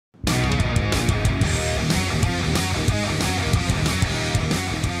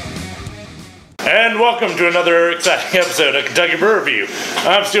And welcome to another exciting episode of Kentucky Brew Review.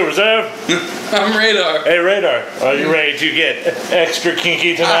 I'm Steel Reserve. I'm Radar. Hey Radar, are you ready to get extra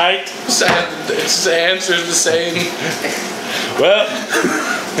kinky tonight? Its answer's the same. Well,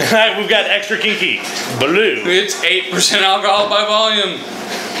 tonight we've got extra kinky blue. It's 8% alcohol by volume.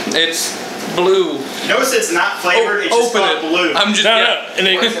 It's blue. Notice it's not flavored, it's just called blue. I'm just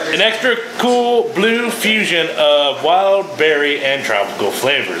an extra cool blue fusion of wild berry and tropical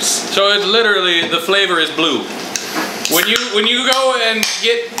flavors. So it's literally the flavor is blue. When you go and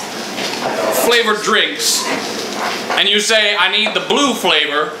get flavored drinks and you say I need the blue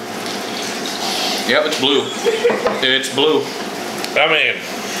flavor, yep, it's blue. It's blue. I mean,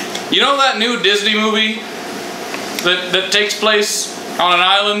 you know that new Disney movie that takes place on an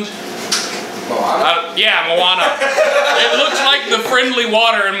island? Moana? Yeah, Moana. It looks like the friendly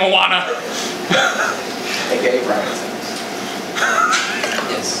water in Moana. AKA Brian's house.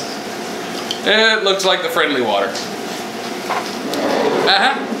 Yes. It looks like the friendly water.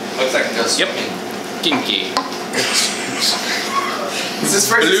 Looks like it does. Yep. Kinky. This is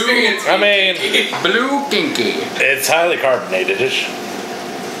first experience. I mean, Blue Kinky. it's highly carbonated-ish.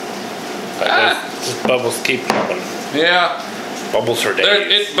 Just bubbles keep popping. Yeah. Bubbles for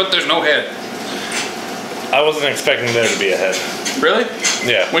days. But there's no head. I wasn't expecting there to be a head. Really?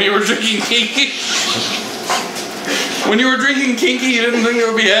 Yeah. When you were drinking Kinky? When you were drinking Kinky, you didn't think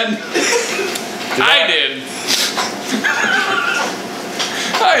there would be a head? I did.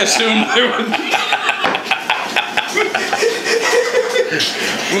 I assumed there would be.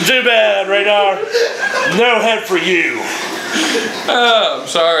 Too bad, Radar. No head for you. Oh, I'm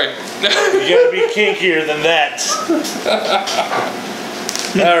sorry. You gotta be kinkier than that.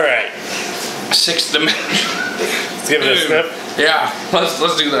 Alright. Sixth dimension. Let's give it a sniff. Yeah,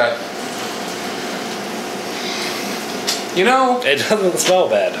 let's do that. You know, It doesn't smell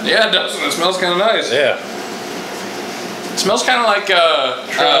bad. yeah, it doesn't. It smells kind of nice. Yeah. It smells kind of like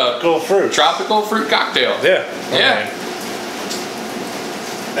Tropical fruit. tropical fruit cocktail. Yeah. Yeah.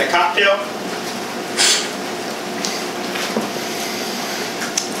 That cocktail?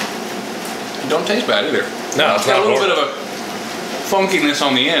 It don't taste bad either. No, It's it's got not a little bit horrible. of a funkiness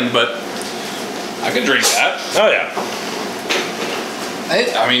on the end, but I could drink that. Oh yeah.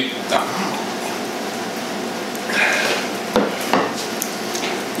 I mean,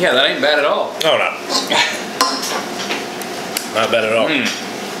 yeah, that ain't bad at all. Oh no. Not bad at all.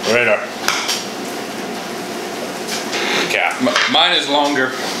 Radar. Yeah. Mine is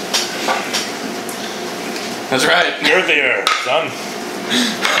longer. That's right. Girthier, son.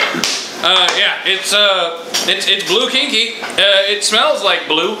 Yeah, it's blue kinky. It smells like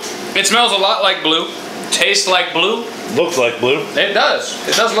blue. It smells a lot like blue. Tastes like blue. Looks like blue. It does.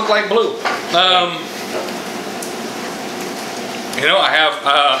 It does look like blue. You know, I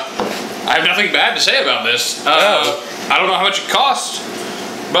have nothing bad to say about this. I don't know how much it costs,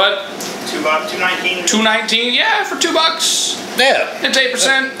 but $2.19. $2.19. Yeah, for $2. Yeah. It's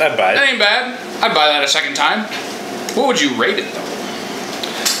 8%. I'd buy it. That ain't bad. I'd buy that a second time. What would you rate it though?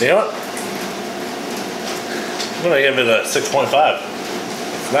 You know what? I'm gonna give it a 6.5.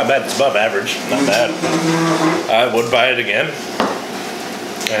 It's not bad. It's above average. Not bad. I would buy it again.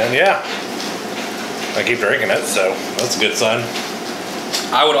 And yeah, I keep drinking it, so that's a good sign.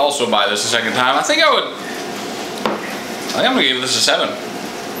 I would also buy this a second time. I think I'm gonna give this a 7.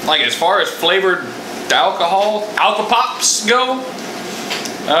 Like as far as flavored alcopops go,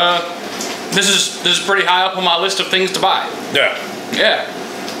 this is pretty high up on my list of things to buy. Yeah. Yeah.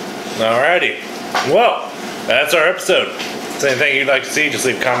 Alrighty. Well, that's our episode. If there's anything you'd like to see, just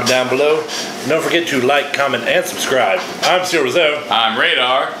leave a comment down below. And don't forget to like, comment, and subscribe. I'm Steel Reserve. I'm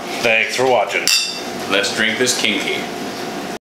Radar. Thanks for watching. Let's drink this kinky.